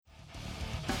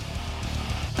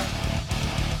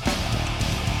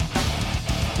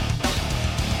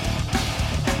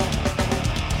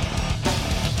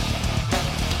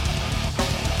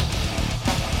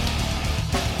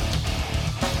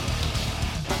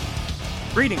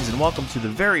Greetings and welcome to the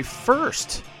very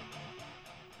first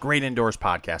Great Indoors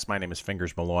podcast. My name is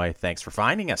Fingers Malloy. Thanks for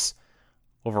finding us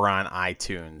over on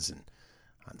iTunes and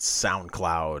on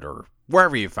SoundCloud or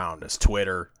wherever you found us.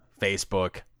 Twitter,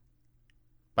 Facebook.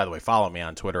 By the way, follow me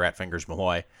on Twitter at Fingers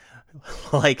Malloy.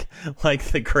 like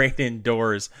the Great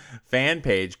Indoors fan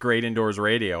page, Great Indoors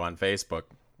Radio on Facebook.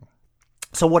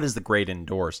 So what is the Great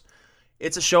Indoors?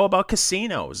 It's a show about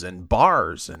casinos and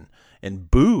bars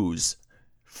and booze,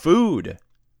 food,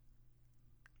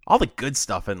 all the good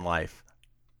stuff in life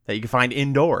that you can find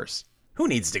indoors. Who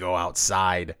needs to go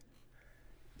outside?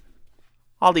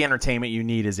 All the entertainment you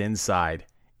need is inside,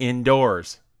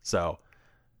 indoors. So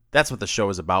that's what the show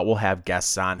is about. We'll have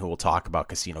guests on who will talk about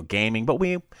casino gaming, but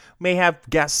we may have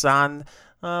guests on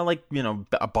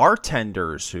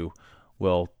bartenders who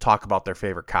will talk about their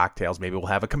favorite cocktails. Maybe we'll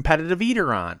have a competitive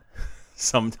eater on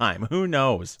sometime. Who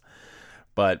knows?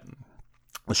 But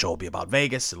the show will be about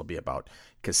Vegas. It'll be about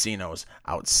casinos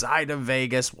outside of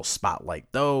Vegas. We'll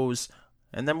spotlight those.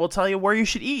 And then we'll tell you where you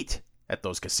should eat at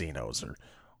those casinos or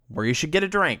where you should get a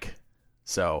drink.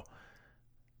 So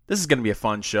this is going to be a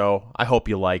fun show. I hope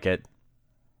you like it.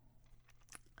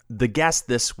 The guest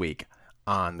this week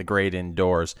on The Great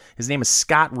Indoors, his name is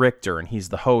Scott Richter, and he's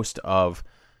the host of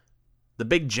The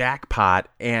Big Jackpot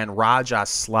and Raja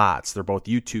Slots. They're both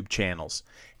YouTube channels.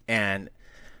 And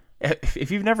if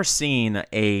you've never seen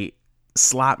a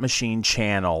slot machine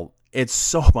channel, it's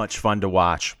so much fun to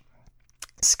watch.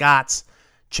 Scott's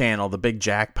channel, The Big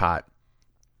Jackpot,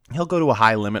 he'll go to a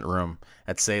high limit room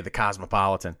at, say, the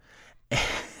Cosmopolitan,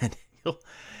 and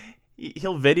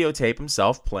he'll videotape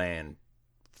himself playing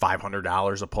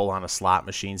 $500 a pull on a slot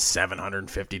machine,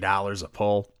 $750 a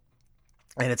pull.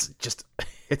 And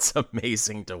it's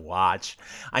amazing to watch.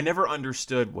 I never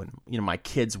understood when, my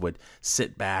kids would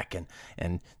sit back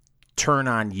and turn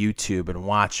on YouTube and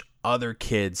watch other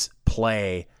kids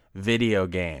play video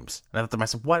games. And I thought to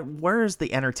myself, where is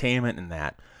the entertainment in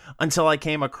that? Until I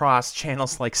came across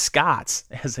channels like Scott's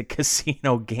as a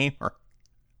casino gamer.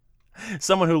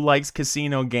 Someone who likes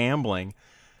casino gambling,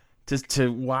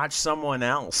 to watch someone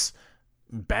else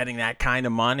betting that kind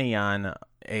of money on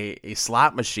a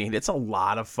slot machine, it's a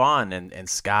lot of fun. And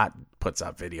Scott puts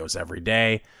out videos every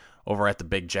day over at the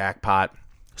Big Jackpot.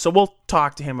 So we'll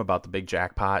talk to him about the Big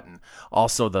Jackpot and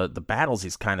also the battles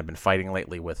he's kind of been fighting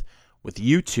lately with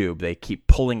YouTube. They keep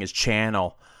pulling his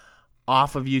channel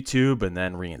off of YouTube and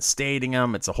then reinstating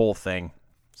him. It's a whole thing.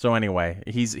 So anyway,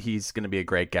 he's going to be a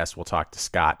great guest. We'll talk to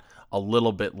Scott a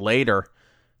little bit later.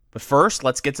 But first,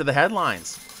 let's get to the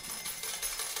headlines.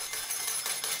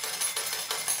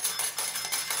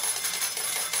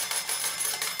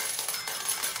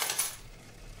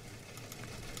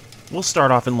 We'll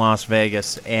start off in Las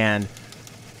Vegas, and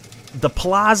the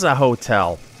Plaza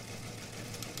Hotel,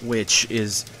 which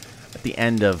is at the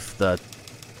end of the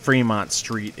Fremont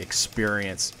Street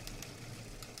Experience.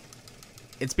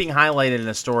 It's being highlighted in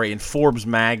a story in Forbes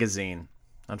magazine,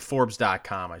 on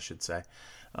Forbes.com, I should say.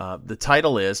 The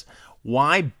title is,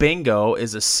 Why Bingo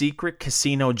is a Secret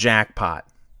Casino Jackpot.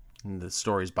 And the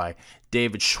story is by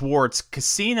David Schwartz.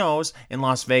 Casinos in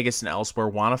Las Vegas and elsewhere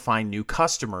want to find new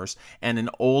customers, and an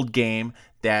old game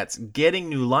that's getting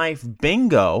new life,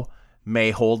 bingo, may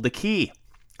hold the key.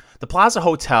 The Plaza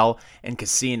Hotel and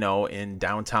Casino in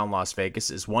downtown Las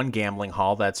Vegas is one gambling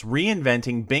hall that's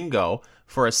reinventing bingo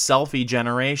for a selfie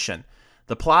generation.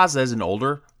 The Plaza is an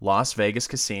older Las Vegas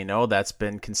casino that's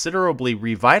been considerably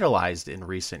revitalized in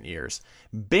recent years.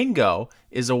 Bingo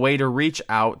is a way to reach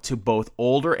out to both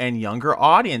older and younger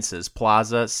audiences,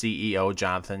 Plaza CEO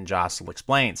Jonathan Jostle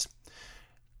explains.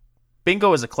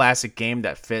 Bingo is a classic game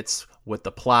that fits with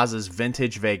the Plaza's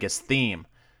vintage Vegas theme,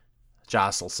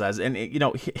 Jostle says. And,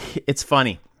 it's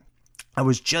funny. I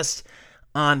was just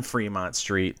on Fremont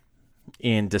Street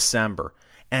in December,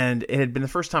 and it had been the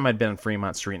first time I'd been on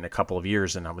Fremont Street in a couple of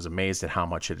years, and I was amazed at how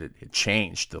much it had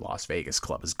changed. The Las Vegas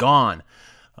Club is gone.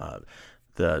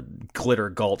 The Glitter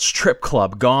Gulch Strip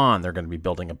Club gone. They're going to be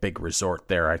building a big resort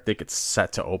there. I think it's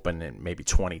set to open in maybe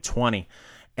 2020.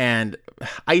 And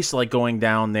I used to like going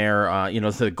down there,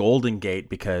 to the Golden Gate,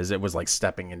 because it was like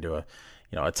stepping into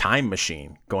a time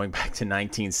machine going back to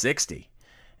 1960.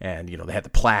 And, they had the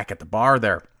plaque at the bar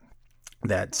there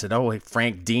that said, oh,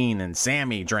 Frank Dean and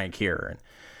Sammy drank here.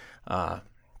 And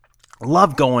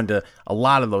love going to a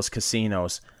lot of those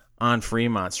casinos on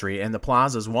Fremont Street, and the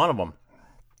Plaza is one of them.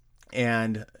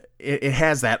 And it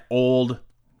has that old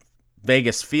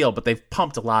Vegas feel, but they've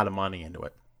pumped a lot of money into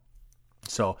it.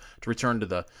 So to return to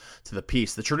the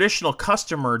piece, the traditional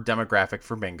customer demographic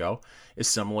for bingo is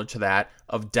similar to that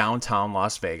of downtown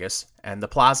Las Vegas and the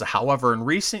Plaza. However, in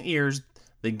recent years,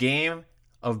 the game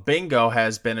of bingo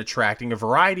has been attracting a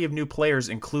variety of new players,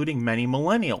 including many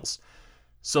millennials.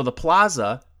 So the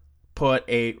Plaza put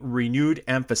a renewed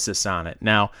emphasis on it.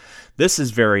 Now, this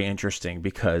is very interesting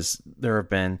because there have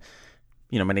been,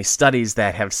 many studies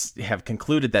that have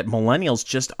concluded that millennials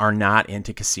just are not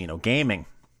into casino gaming.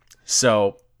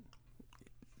 So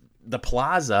the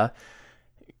Plaza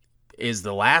is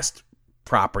the last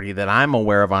property that I'm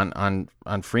aware of on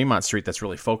Fremont Street that's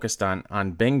really focused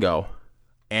on bingo.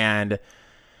 And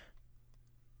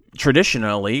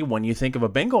traditionally, when you think of a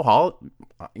bingo hall,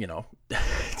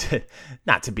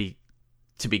 not to be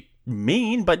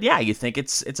mean, but yeah, you think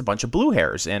it's a bunch of blue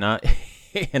hairs in a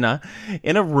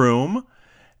room,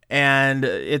 and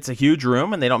it's a huge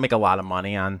room, and they don't make a lot of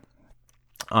money on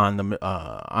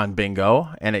bingo,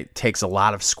 and it takes a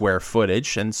lot of square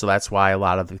footage, and so that's why a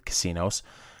lot of the casinos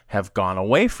have gone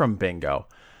away from bingo.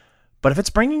 But if it's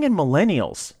bringing in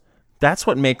millennials, that's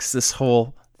what makes this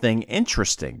whole thing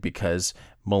interesting, because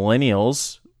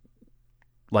millennials,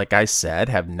 like I said,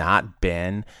 have not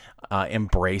been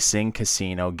embracing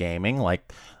casino gaming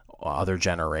like other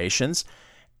generations,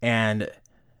 and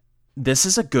this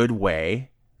is a good way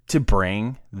to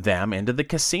bring them into the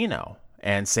casino.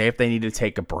 And say if they need to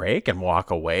take a break and walk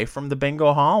away from the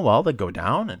bingo hall, well, they go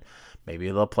down and maybe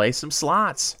they'll play some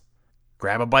slots,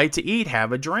 grab a bite to eat,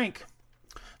 have a drink.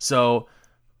 So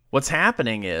what's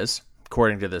happening is,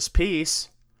 according to this piece,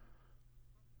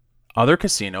 other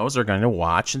casinos are going to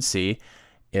watch and see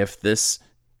if this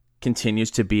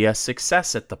continues to be a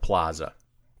success at the Plaza.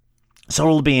 So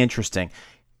it'll be interesting.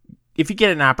 If you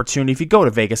get an opportunity, if you go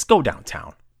to Vegas, go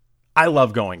downtown. I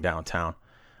love going downtown.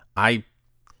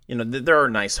 There are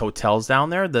nice hotels down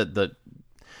there. The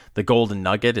Golden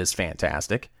Nugget is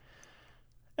fantastic.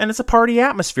 And it's a party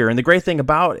atmosphere. And the great thing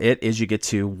about it is you get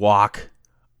to walk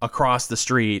across the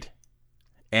street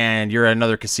and you're at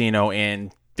another casino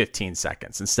in 15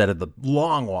 seconds instead of the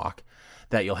long walk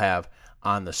that you'll have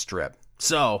on the Strip.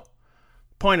 So,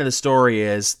 point of the story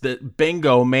is that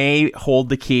bingo may hold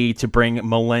the key to bring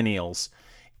millennials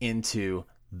into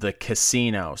the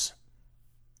casinos.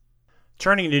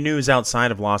 Turning to news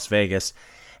outside of Las Vegas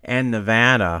and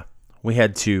Nevada, we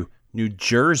head to New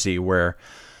Jersey, where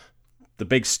the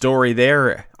big story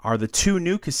there are the two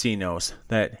new casinos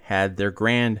that had their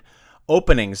grand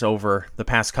openings over the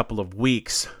past couple of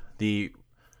weeks. The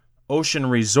Ocean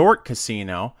Resort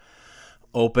Casino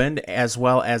opened, as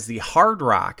well as the Hard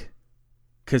Rock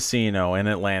Casino in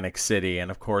Atlantic City.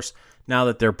 And of course, now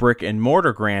that their brick and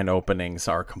mortar grand openings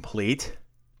are complete,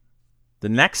 the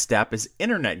next step is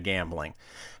internet gambling.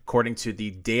 According to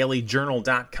the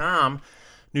dailyjournal.com,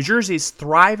 New Jersey's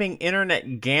thriving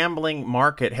internet gambling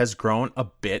market has grown a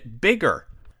bit bigger.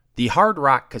 The Hard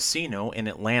Rock Casino in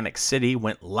Atlantic City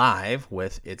went live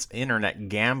with its internet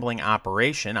gambling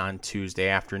operation on Tuesday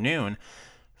afternoon,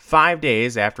 5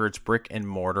 days after its brick and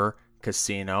mortar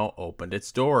casino opened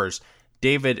its doors.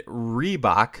 David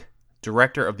Reebok,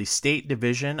 director of the State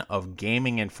Division of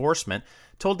Gaming Enforcement,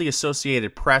 told the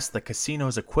Associated Press the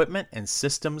casino's equipment and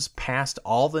systems passed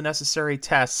all the necessary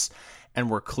tests and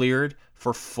were cleared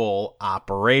for full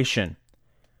operation.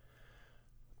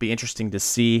 Be interesting to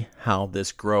see how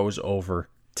this grows over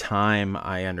time.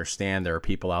 I understand there are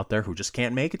people out there who just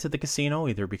can't make it to the casino,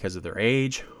 either because of their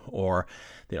age or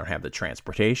they don't have the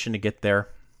transportation to get there.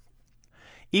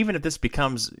 Even if this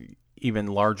becomes even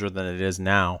larger than it is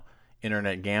now,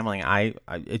 internet gambling,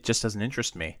 it just doesn't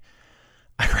interest me.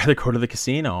 I'd rather go to the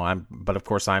casino, but of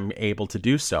course I'm able to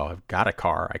do so. I've got a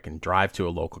car. I can drive to a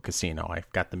local casino.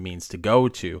 I've got the means to go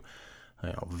to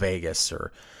Vegas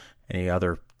or any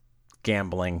other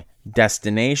gambling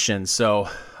destination. So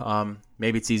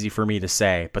maybe it's easy for me to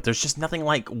say, but there's just nothing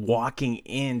like walking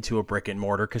into a brick and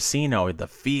mortar casino. The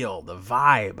feel, the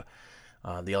vibe,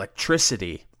 the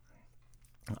electricity.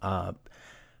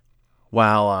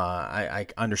 While I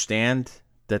understand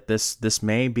that this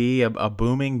may be a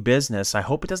booming business, I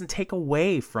hope it doesn't take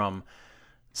away from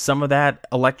some of that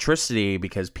electricity,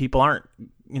 because people aren't,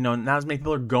 not as many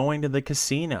people are going to the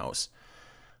casinos.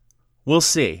 We'll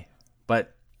see.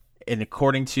 But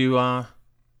according to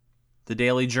the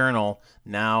Daily Journal,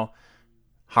 now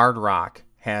Hard Rock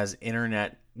has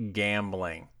internet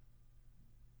gambling.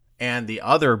 And the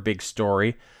other big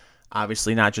story,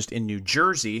 obviously not just in New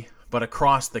Jersey, but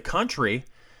across the country,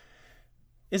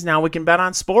 is now we can bet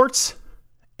on sports.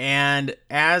 And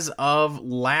as of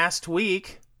last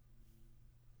week,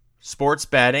 sports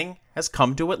betting has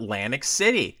come to Atlantic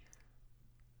City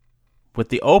with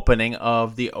the opening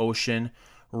of the Ocean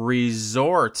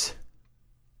Resort.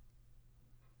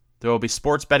 There will be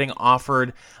sports betting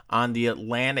offered on the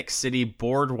Atlantic City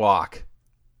Boardwalk,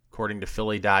 according to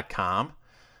Philly.com.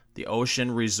 The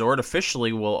Ocean Resort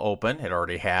officially will open. It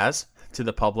already has, to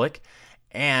the public.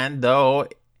 And though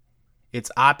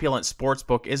its opulent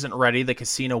sportsbook isn't ready, the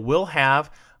casino will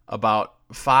have about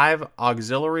 5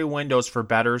 auxiliary windows for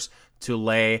bettors to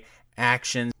lay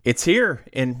action. It's here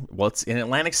it's in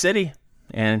Atlantic City,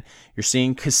 and you're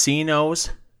seeing casinos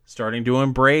starting to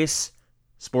embrace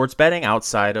sports betting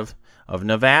outside of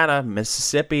Nevada.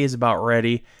 Mississippi is about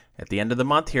ready. At the end of the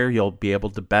month here, you'll be able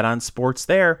to bet on sports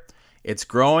there. It's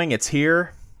growing, it's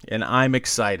here, and I'm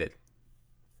excited.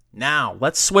 Now,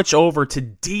 let's switch over to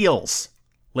deals,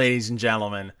 ladies and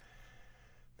gentlemen.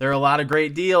 There are a lot of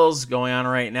great deals going on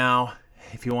right now.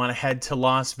 If you want to head to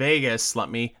Las Vegas, let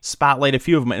me spotlight a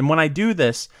few of them. And when I do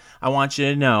this, I want you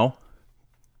to know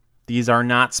these are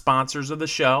not sponsors of the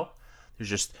show. They're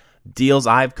just deals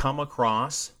I've come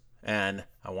across, and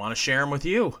I want to share them with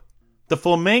you. The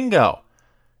Flamingo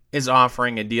is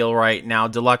offering a deal right now.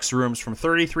 Deluxe rooms from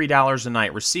 $33 a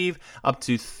night. Receive up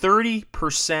to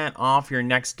 30% off your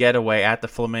next getaway at the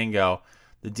Flamingo.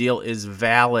 The deal is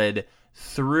valid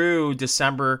through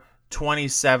December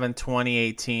 27,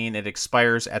 2018. It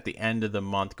expires at the end of the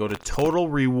month. Go to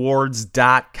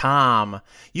totalrewards.com.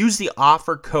 Use the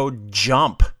offer code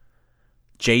JUMP,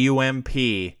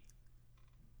 JUMP,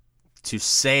 to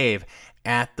save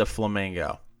at the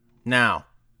Flamingo. Now,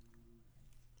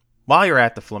 while you're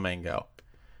at the Flamingo,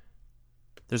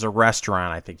 there's a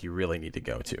restaurant I think you really need to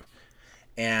go to.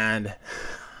 And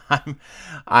let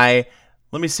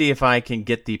me see if I can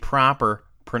get the proper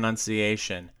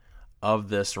pronunciation of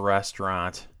this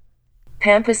restaurant.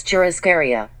 Pampas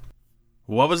Churrascaria.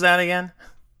 What was that again?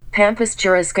 Pampas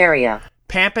Churrascaria.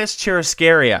 Pampas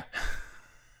Churrascaria.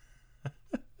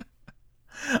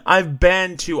 I've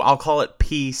been to, I'll call it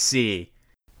PC.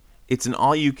 It's an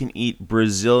all-you-can-eat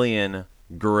Brazilian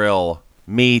grill,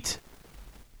 meat,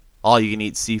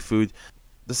 all-you-can-eat seafood.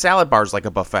 The salad bar is like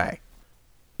a buffet.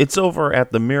 It's over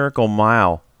at the Miracle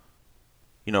Mile,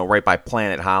 right by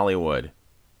Planet Hollywood.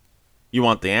 You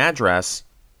want the address?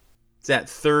 It's at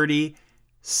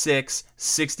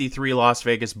 3663 Las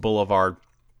Vegas Boulevard.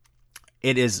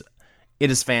 It is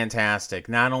fantastic.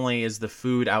 Not only is the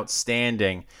food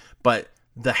outstanding, but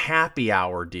the happy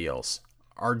hour deals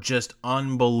are just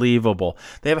unbelievable.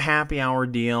 They have a happy hour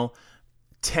deal,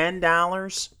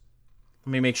 $10.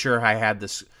 Let me make sure I had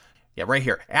this. Yeah, right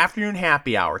here. Afternoon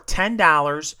happy hour,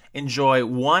 $10. Enjoy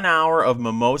 1 hour of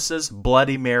mimosas,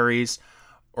 Bloody Marys,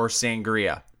 or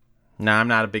sangria. Now, I'm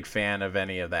not a big fan of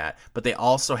any of that. But they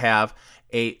also have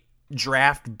a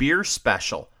draft beer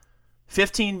special.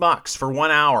 $15 for 1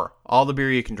 hour. All the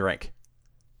beer you can drink.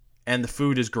 And the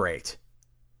food is great.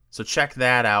 So check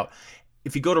that out.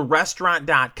 If you go to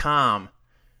restaurant.com,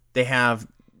 they have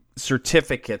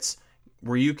certificates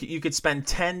where you could spend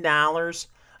 $10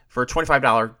 for a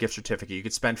 $25 gift certificate. You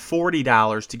could spend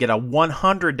 $40 to get a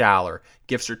 $100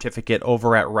 gift certificate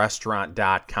over at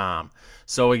restaurant.com.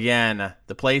 So again,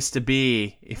 the place to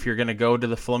be if you're going to go to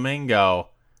the Flamingo,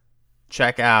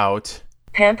 check out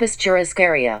Pampas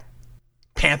Churrascaria.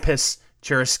 Pampas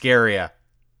Churrascaria.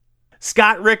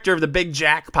 Scott Richter of the Big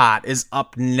Jackpot is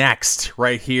up next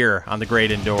right here on The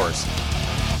Great Indoors.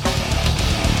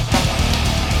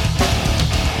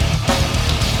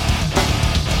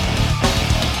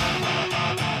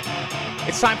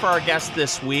 It's time for our guest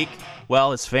this week.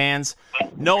 Well, his fans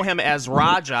know him as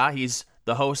Raja. He's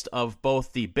the host of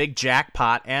both the Big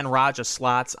Jackpot and Raja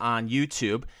Slots on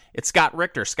YouTube. It's Scott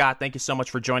Richter. Scott, thank you so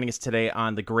much for joining us today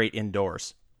on The Great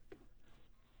Indoors.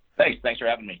 Thanks for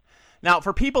having me. Now,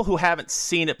 for people who haven't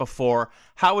seen it before,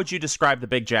 how would you describe the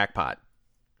Big Jackpot?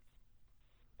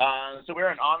 So we're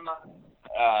an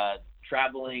online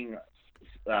traveling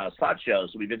slot show.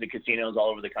 So we visit casinos all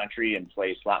over the country and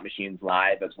play slot machines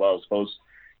live, as well as host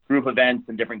group events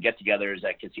and different get-togethers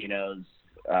at casinos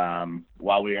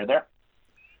while we are there.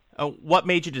 What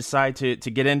made you decide to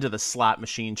get into the slot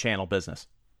machine channel business?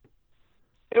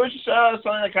 It was just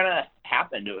something that kind of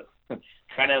happened.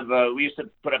 We used to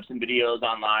put up some videos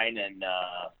online, and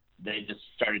they just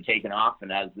started taking off.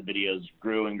 And as the videos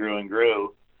grew and grew and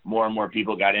grew, more and more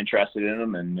people got interested in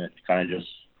them, and it kind of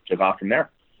just took off from there.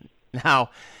 Now,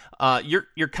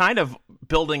 you're kind of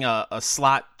building a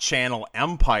slot channel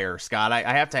empire, Scott.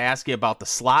 I have to ask you about the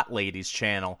Slot Ladies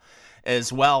channel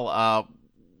as well.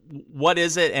 What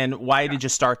is it, and why did you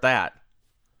start that?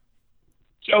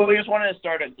 So we just wanted to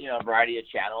start a variety of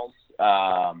channels.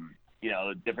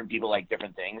 Different people like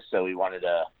different things, so we wanted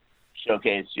to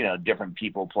showcase different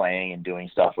people playing and doing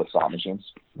stuff with slot machines.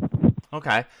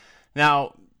 Okay.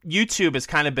 Now, YouTube has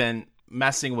kind of been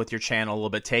messing with your channel a little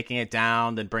bit, taking it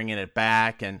down, then bringing it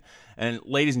back, and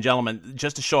ladies and gentlemen,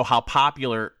 just to show how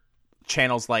popular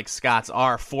channels like Scott's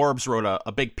are, Forbes wrote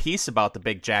a big piece about the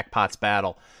big Jackpots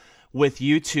battle with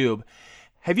YouTube.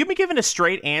 Have you been given a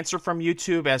straight answer from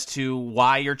YouTube as to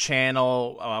why your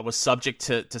channel was subject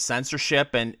to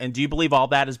censorship? And do you believe all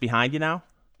that is behind you now?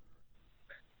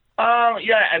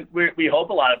 Yeah, and we hope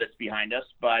a lot of it's behind us,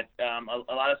 but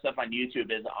a lot of stuff on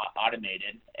YouTube is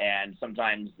automated, and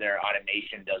sometimes their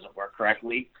automation doesn't work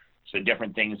correctly, so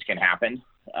different things can happen.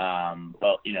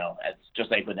 But, it's just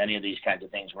like with any of these kinds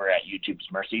of things, we're at YouTube's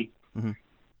mercy. Mm-hmm.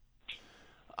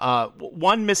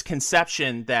 One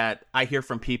misconception that I hear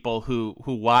from people who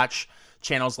watch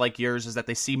channels like yours is that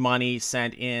they see money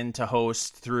sent in to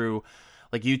host through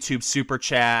like YouTube super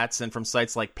chats and from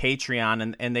sites like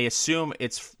Patreon, and they assume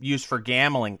it's used for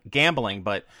gambling,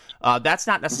 but that's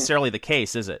not necessarily the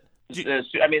case, is it?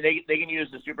 I mean, they can use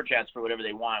the super chats for whatever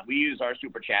they want. We use our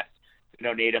super chats to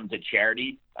donate them to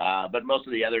charity, but most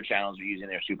of the other channels are using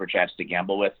their super chats to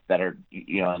gamble with that are,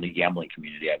 in the gambling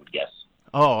community, I would guess.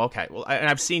 Oh, okay. Well, and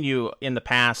I've seen you in the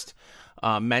past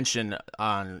mention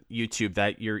on YouTube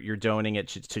that you're donating it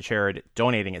to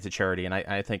charity, and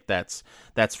I think that's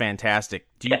fantastic.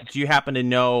 Do you happen to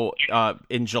know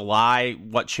in July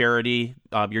what charity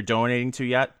you're donating to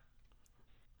yet?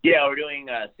 Yeah, we're doing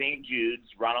St. Jude's,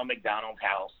 Ronald McDonald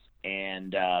House,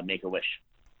 and Make-A-Wish.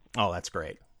 Oh, that's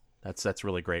great. That's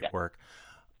really great work.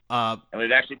 And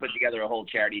we've actually put together a whole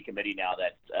charity committee now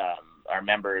that our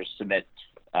members submit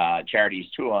charities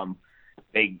to them.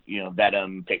 They, vet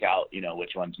them, pick out,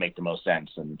 which ones make the most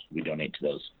sense, and we donate to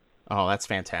those. Oh, that's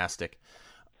fantastic.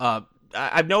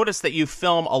 I've noticed that you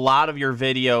film a lot of your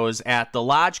videos at the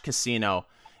Lodge Casino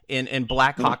in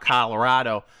Black Hawk,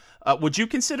 Colorado. Would you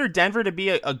consider Denver to be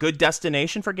a good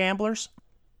destination for gamblers?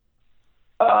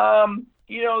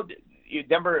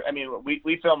 Denver, I mean,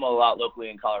 we film a lot locally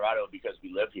in Colorado because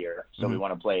we live here, so we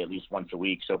want to play at least once a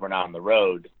week. So if we're not on the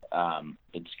road,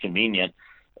 it's convenient.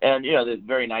 And, it's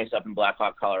very nice up in Black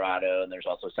Hawk, Colorado, and there's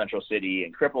also Central City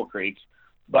and Cripple Creek.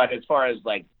 But as far as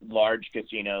like large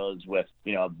casinos with,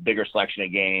 a bigger selection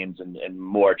of games and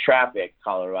more traffic,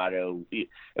 Colorado, if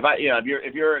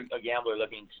you're a gambler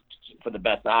looking for the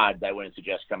best odds, I wouldn't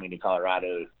suggest coming to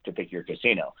Colorado to pick your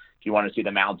casino. If you want to see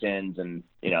the mountains and,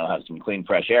 have some clean,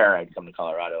 fresh air, I'd come to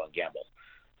Colorado and gamble.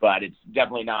 But it's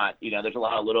definitely not, there's a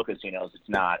lot of little casinos. It's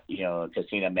not, a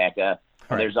casino mecca.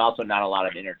 Right. There's also not a lot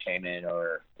of entertainment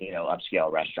or,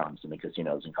 upscale restaurants in the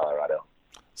casinos in Colorado.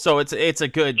 So it's a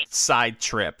good side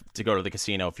trip to go to the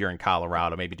casino if you're in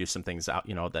Colorado, maybe do some things out,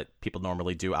 that people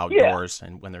normally do outdoors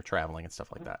and when they're traveling and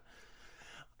stuff like that.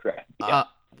 Correct. Yeah.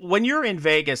 When you're in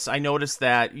Vegas, I noticed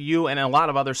that you and a lot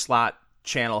of other slot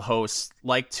channel hosts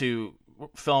like to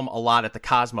film a lot at the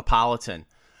Cosmopolitan.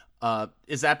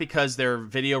 Is that because they're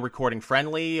video recording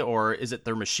friendly, or is it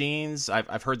their machines?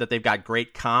 I've heard that they've got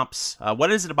great comps.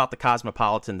 What is it about the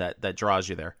Cosmopolitan that draws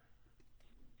you there?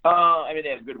 I mean, they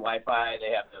have good Wi-Fi.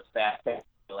 They have the fast.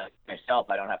 Like myself,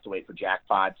 I don't have to wait for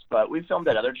jackpots. But we've filmed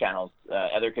at other channels,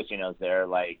 other casinos there,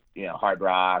 like Hard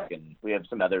Rock, and we have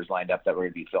some others lined up that we're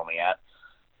going to be filming at.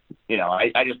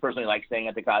 I just personally like staying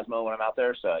at the Cosmo when I'm out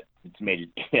there, so it's made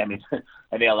it. I mean,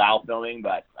 they allow filming,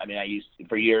 but I mean,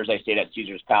 for years I stayed at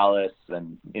Caesar's Palace,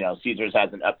 and Caesar's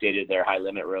hasn't updated their high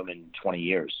limit room in 20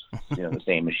 years. The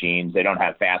same machines. They don't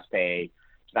have fast pay.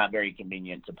 It's not very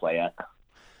convenient to play at.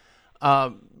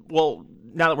 Well,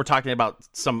 now that we're talking about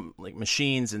some like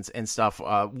machines and stuff,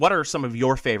 what are some of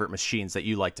your favorite machines that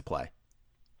you like to play?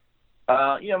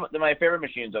 My favorite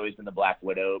machine's always been the Black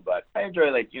Widow, but I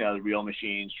enjoy the real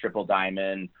machines, Triple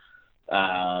Diamond,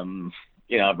 a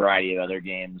variety of other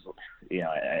games.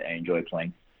 I enjoy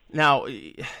playing. Now,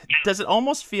 does it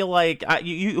almost feel like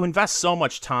you invest so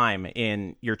much time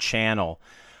in your channel?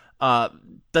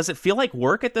 Does it feel like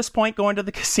work at this point going to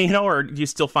the casino, or do you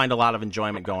still find a lot of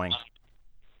enjoyment going?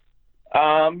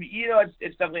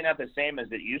 It's definitely not the same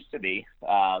as it used to be.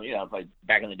 If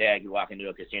back in the day I could walk into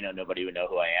a casino, nobody would know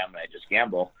who I am, and I just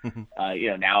gamble.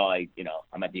 Now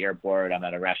I'm at the airport, I'm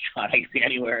at a restaurant, I can be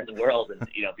anywhere in the world, and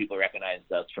people recognize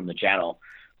us from the channel.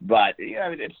 But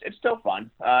it's still fun.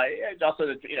 It's also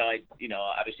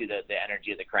obviously the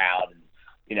energy of the crowd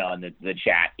and the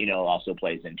chat also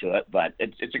plays into it. But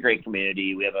it's a great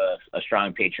community. We have a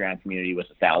strong Patreon community with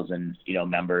 1,000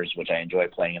 members, which I enjoy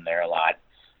playing in there a lot.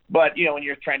 But, when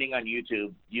you're trending on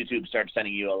YouTube starts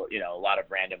sending you, a lot of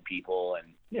random people,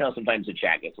 and, sometimes the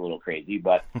chat gets a little crazy,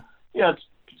 but,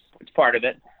 it's part of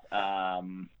it.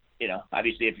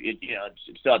 Obviously if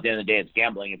it's still at the end of the day, it's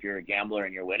gambling. If you're a gambler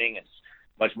and you're winning, it's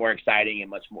much more exciting and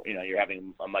much more, you're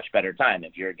having a much better time.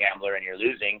 If you're a gambler and you're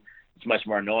losing, it's much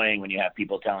more annoying when you have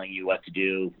people telling you what to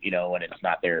do, when it's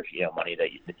not their, money that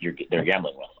they're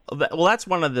gambling with. Well, that's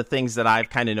one of the things that I've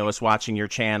kind of noticed watching your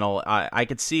channel. I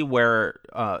could see where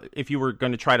if you were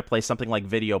going to try to play something like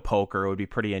video poker, it would be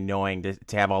pretty annoying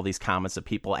to have all these comments of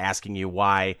people asking you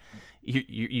why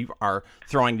you are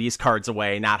throwing these cards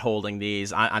away, not holding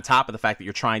these, on top of the fact that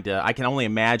you're trying to. I can only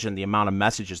imagine the amount of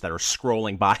messages that are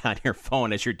scrolling by on your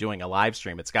phone as you're doing a live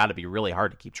stream. It's got to be really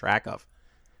hard to keep track of.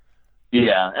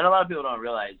 Yeah, and a lot of people don't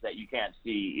realize that you can't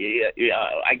see.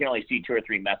 I can only see 2 or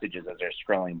 3 messages as they're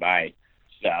scrolling by.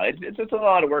 So it's a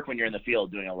lot of work when you're in the field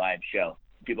doing a live show.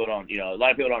 People don't, a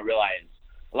lot of people don't realize.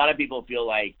 A lot of people feel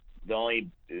like the only,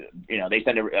 they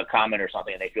send a comment or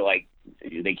something and they feel like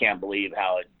they can't believe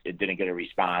how it didn't get a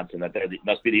response, and that they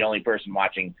must be the only person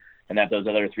watching, and that those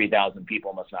other 3,000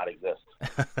 people must not exist.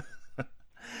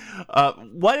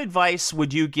 What advice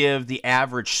would you give the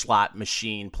average slot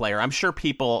machine player? I'm sure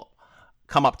people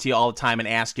come up to you all the time and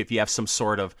ask you if you have some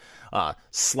sort of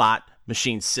slot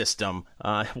machine system.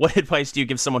 What advice do you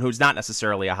give someone who's not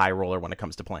necessarily a high roller when it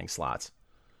comes to playing slots?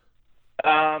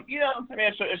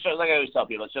 It's like I always tell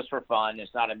people, it's just for fun.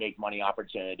 It's not a make money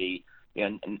opportunity.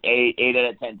 And 8 out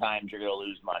of 10 times you're going to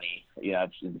lose money.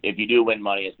 If you do win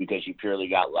money, it's because you purely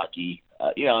got lucky.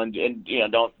 Don't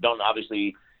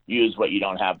obviously use what you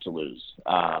don't have to lose.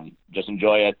 Just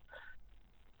enjoy it.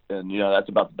 And that's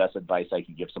about the best advice I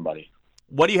can give somebody.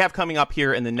 What do you have coming up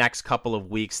here in the next couple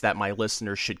of weeks that my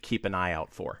listeners should keep an eye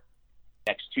out for?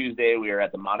 Next Tuesday, we are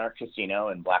at the Monarch Casino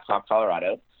in Black Hawk,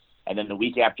 Colorado. And then the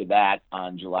week after that,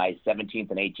 on July 17th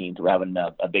and 18th, we're having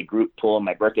a big group pool in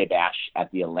my birthday bash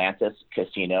at the Atlantis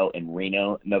Casino in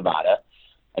Reno, Nevada.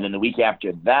 And then the week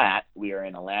after that, we are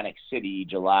in Atlantic City,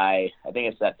 July, I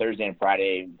think it's that Thursday and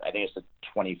Friday, I think it's the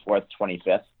 24th,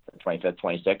 25th,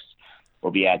 26th.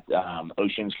 We'll be at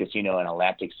Oceans Casino in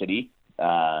Atlantic City,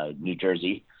 New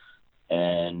Jersey.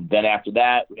 And then after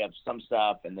that, we have some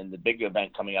stuff. And then the big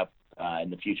event coming up in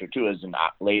the future, too, is in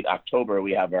late October,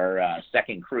 we have our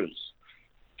second cruise.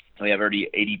 We have already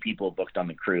 80 people booked on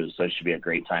the cruise, so it should be a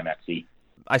great time at sea.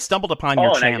 I stumbled upon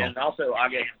your channel. And also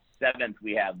August 7th,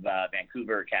 we have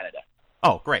Vancouver, Canada.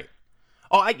 Oh, great.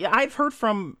 Oh, I've heard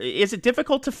from, is it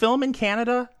difficult to film in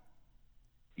Canada?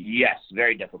 Yes,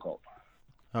 very difficult.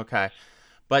 Okay.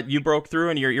 But you broke through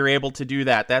and you're able to do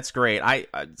that. That's great.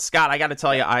 Scott, I got to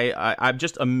tell you, I'm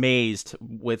just amazed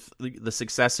with the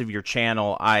success of your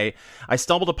channel. I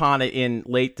stumbled upon it in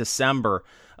late December.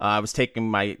 I was taking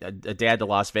my dad to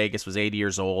Las Vegas, was 80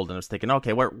 years old, and I was thinking,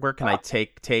 okay, where can I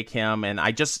take him? And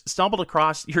I just stumbled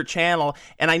across your channel,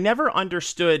 and I never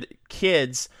understood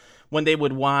kids when they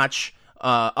would watch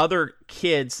other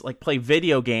kids like play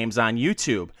video games on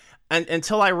YouTube.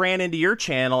 Until I ran into your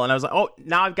channel, and I was like, oh,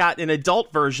 now I've got an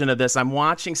adult version of this. I'm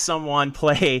watching someone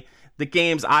play the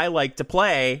games I like to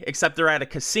play, except they're at a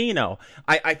casino.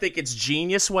 I think it's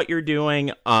genius what you're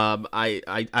doing. I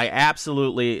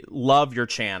absolutely love your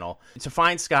channel. To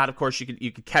find Scott, of course,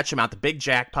 you could catch him at the Big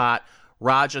Jackpot,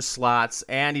 Raja Slots,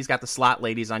 and he's got the Slot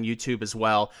Ladies on YouTube as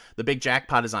well. The Big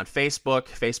Jackpot is on Facebook,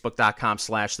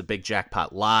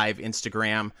 facebook.com/thebigjackpotlive,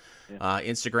 Instagram,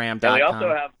 Instagram.com.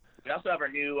 Yeah, we also have our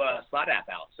new slot app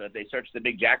out. So if they search the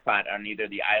Big Jackpot on either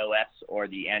the iOS or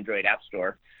the Android App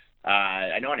Store,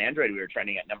 I know on Android we were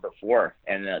trending at number 4,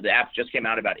 and the app just came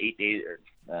out about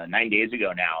 9 days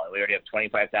ago now. We already have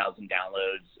 25,000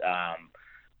 downloads.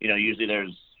 Usually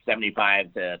there's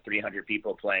 75 to 300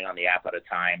 people playing on the app at a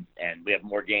time, and we have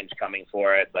more games coming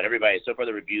for it. But so far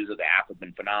the reviews of the app have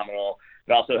been phenomenal.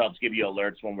 It also helps give you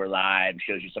alerts when we're live,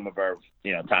 shows you some of our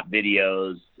top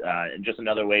videos, and just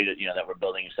another way that we're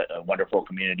building a wonderful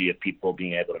community of people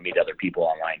being able to meet other people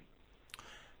online.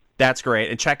 That's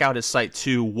great. And check out his site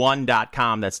too,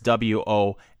 won.com. That's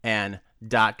WON.com.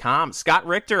 Scott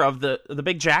Richter of the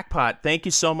Big Jackpot, thank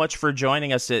you so much for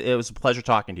joining us. It was a pleasure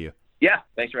talking to you. Yeah,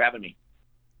 thanks for having me.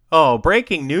 Oh,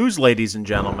 breaking news, ladies and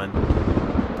gentlemen.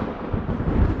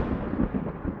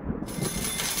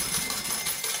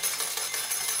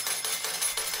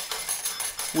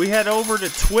 We head over to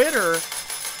Twitter.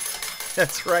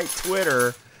 That's right,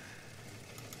 Twitter.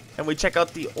 And we check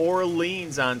out the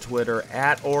Orleans on Twitter,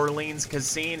 at Orleans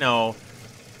Casino.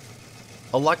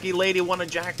 A lucky lady won a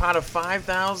jackpot of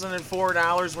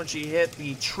 $5,004 when she hit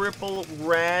the triple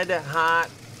red hot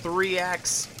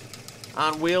 3X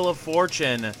on Wheel of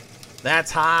Fortune.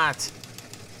 That's hot.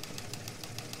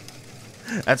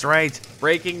 That's right.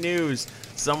 Breaking news.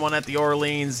 Someone at the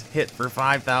Orleans hit for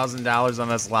 $5,000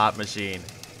 on a slot machine.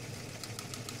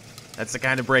 That's the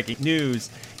kind of breaking news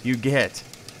you get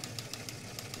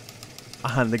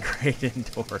on the Great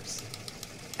Indoors.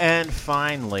 And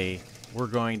finally, we're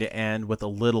going to end with a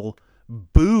little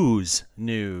booze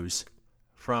news.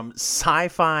 from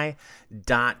sci-fi.com,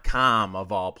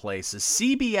 of all places.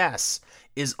 CBS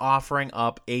is offering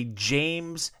up a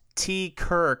James T.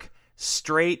 Kirk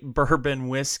straight bourbon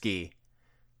whiskey.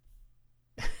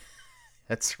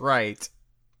 That's right.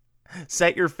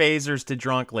 Set your phasers to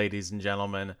drunk, ladies and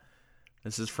gentlemen.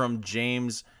 This is from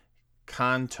James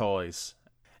Contois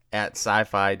at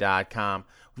sci-fi.com.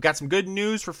 We've got some good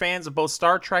news for fans of both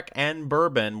Star Trek and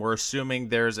bourbon. We're assuming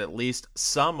there's at least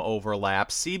some overlap.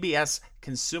 CBS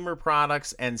Consumer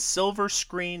Products and Silver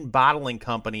Screen Bottling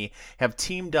Company have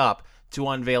teamed up to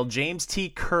unveil James T.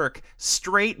 Kirk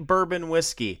straight bourbon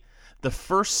whiskey, the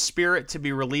first spirit to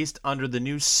be released under the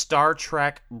new Star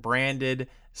Trek branded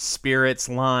spirits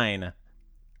line.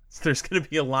 So there's going to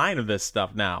be a line of this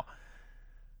stuff now.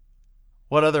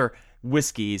 What other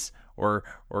whiskeys or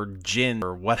gin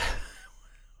or what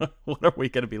are we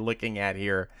going to be looking at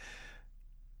here?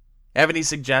 Have any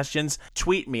suggestions?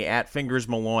 Tweet me at Fingers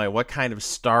Malloy. What kind of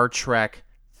Star Trek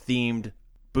themed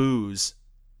booze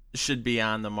should be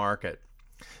on the market?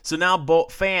 So now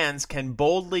fans can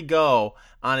boldly go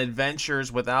on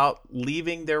adventures without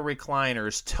leaving their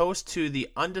recliners, toast to the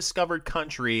undiscovered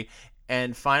country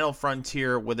and final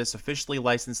frontier with this officially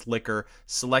licensed liquor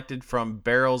selected from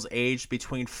barrels aged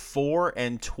between 4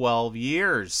 and 12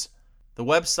 years. The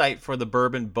website for the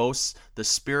bourbon boasts the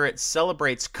spirit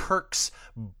celebrates Kirk's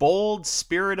bold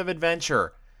spirit of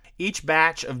adventure. Each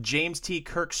batch of James T.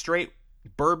 Kirk straight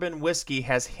bourbon whiskey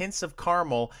has hints of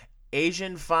caramel,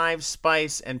 Asian 5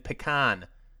 spice, and pecan.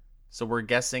 So we're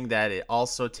guessing that it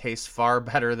also tastes far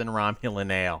better than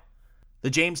Romulan ale. The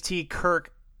James T.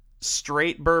 Kirk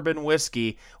straight bourbon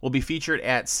whiskey will be featured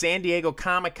at San Diego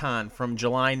Comic-Con from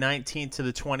July 19th to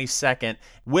the 22nd,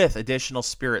 with additional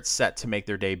spirits set to make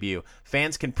their debut.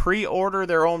 Fans can pre-order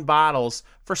their own bottles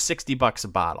for $60 a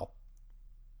bottle.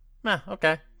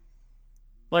 Okay.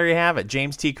 There you have it,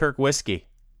 James T. Kirk whiskey.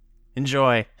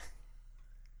 Enjoy.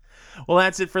 Well,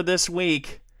 that's it for this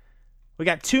week. We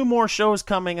got 2 more shows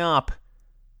coming up.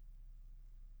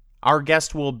 Our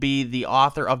guest will be the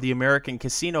author of the American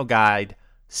Casino Guide,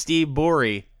 Steve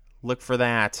Bury. Look for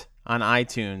that on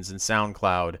iTunes and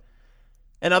SoundCloud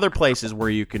and other places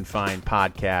where you can find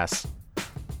podcasts.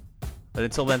 But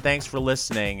until then, thanks for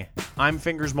listening. I'm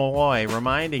Fingers Malloy,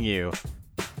 reminding you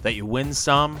that you win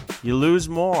some, you lose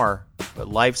more, but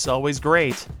life's always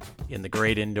great in the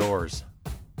great indoors.